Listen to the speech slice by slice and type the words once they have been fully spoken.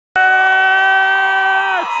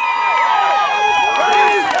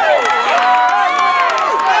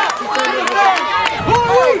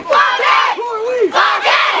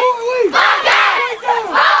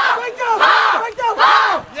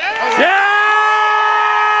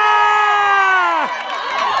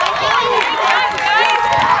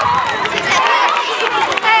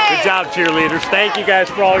cheerleaders. Thank you guys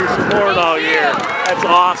for all your support all year. That's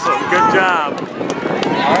awesome. Good job. All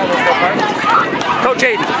right, let's go, Park. Coach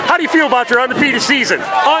Hayden, how do you feel about your undefeated season?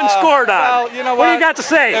 Unscored on. Well, you know what do you got to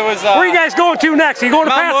say? It was, where are you guys going to next? Are you going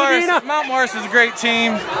to Pasadena? Mount Morris is a great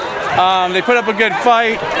team. They put up a good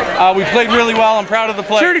fight. We played really well. I'm proud of the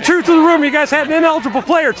players. Surety truth to the room, you guys had an ineligible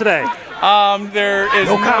player today. There is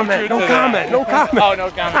no comment. No comment. No comment. Oh,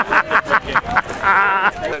 no comment.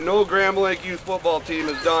 That no Grand Blanc youth football team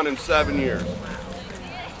has done in 7 years. Do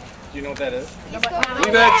you know what that is?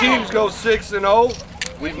 We've had teams go 6-0.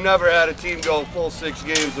 We've never had a team go full 6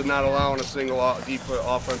 games and not allowing a single deep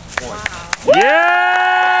offensive point. Wow. Yeah!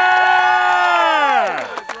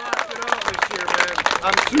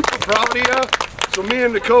 I'm super proud of you. So me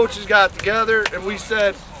and the coaches got together and we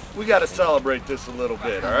said, we got to celebrate this a little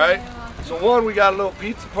bit, all right? So 1, we got a little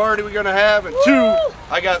pizza party we're going to have, and 2,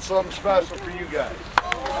 I got something special for you guys.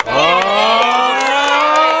 Oh,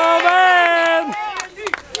 man!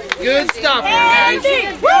 Good stuff, guys.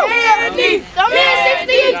 Andy! Come here,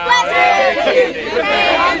 16!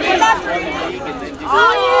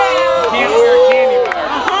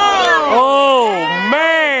 Oh,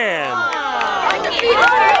 man!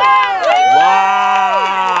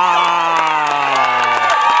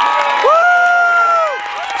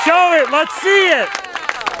 Show it, let's see it.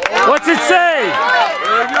 What's it say?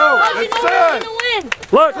 There you go. It says,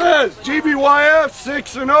 look. It says GBYF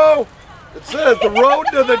 6-0. It says the road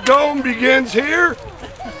to the dome begins here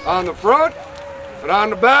on the front, and on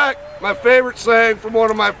the back, my favorite saying from one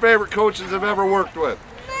of my favorite coaches I've ever worked with.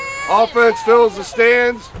 Offense fills the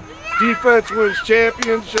stands, defense wins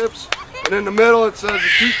championships, and in the middle it says the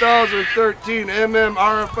 2013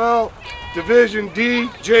 MMRFL Division D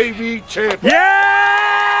JV champion. Yeah!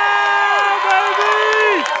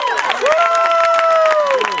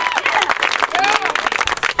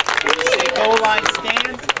 Line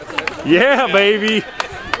stand. Yeah, baby.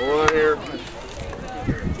 Go on here.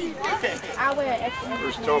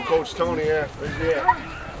 First tell Coach Tony at.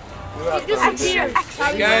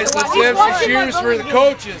 Guys, let's have some cheers for the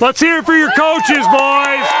coaches. Let's hear it for your coaches,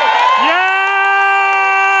 boys. Yeah!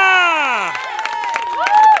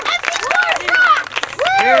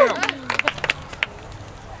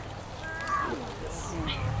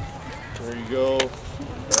 There you go,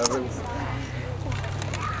 Evan.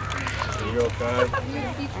 There you go, Ty.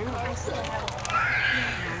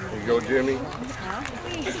 There you go, Jimmy.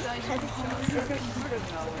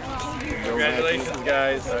 Congratulations,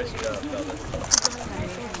 guys. Nice job.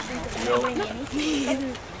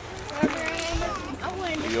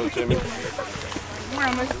 There you go, Timmy.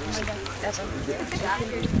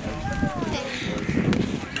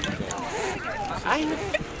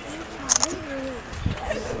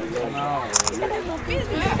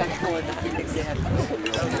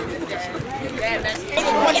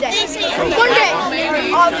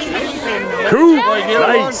 Cool.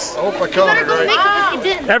 Nice. I hope I counted right.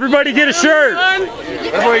 Everybody get a shirt.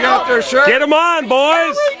 Everybody got their shirt? Get them on,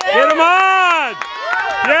 boys. Get them on.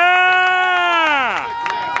 Yeah.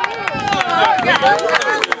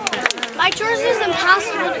 My chores is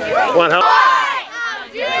impossible to do. Want help?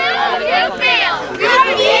 Do you feel? Do you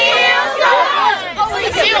feel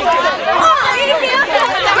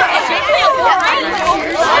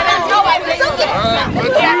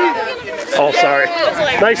Oh, sorry.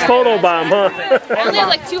 Nice photo bomb, huh? I only have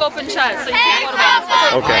like 2 open shots, so you can't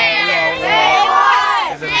photo bomb. Okay.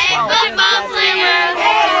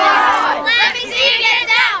 Let me see you get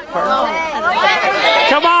down.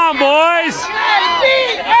 Come on, boys.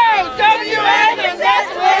 W-N, and that's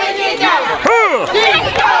where you go.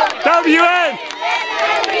 WN.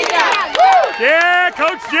 Yeah,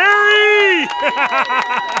 Coach Jerry.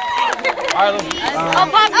 I'll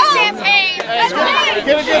pop the champagne.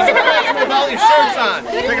 Get a good picture with all these shirts on.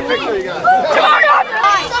 Take a picture, you guys.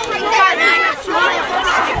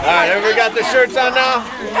 Alright, everybody got their shirts on now?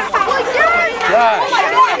 Josh.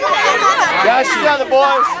 Josh, you got the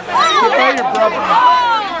boys. You pay your brother.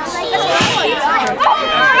 You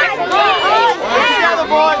got the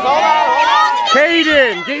boys. Hold on.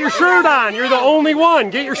 Caden, get your shirt on. You're the only one.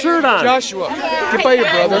 Get your shirt on. Joshua, get by your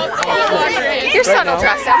brother. Your son will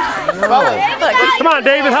dress up. Come on,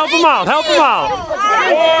 David, help him out. Help him out.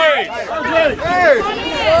 Hey!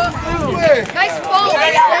 Nice ball.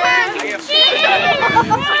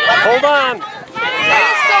 Hold on.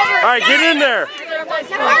 All right, get in there.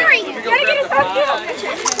 Hurry. You gotta get his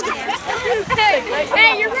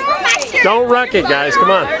Hey, you're wrong. Don't wreck it, guys.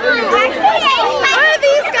 Come on. What are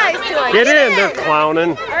these guys doing? Get in. They're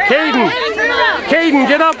clowning. Caden,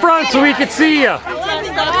 get up front so we can see you.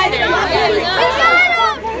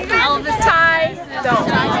 Elvis ties. Don't.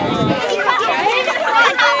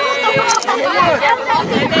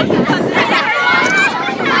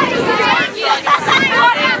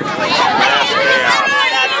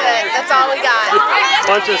 That's all we got.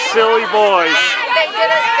 Bunch of silly boys. They did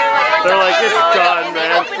it. They're like, it's done,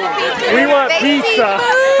 man. We want pizza.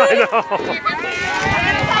 I know.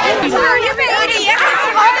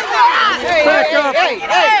 Back up.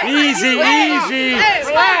 Easy, easy.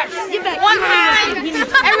 One time.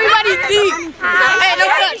 Everybody deep. Hey, no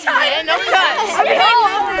cuts, man. No cuts.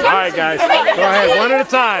 All right, guys. Go ahead, one at a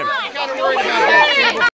time.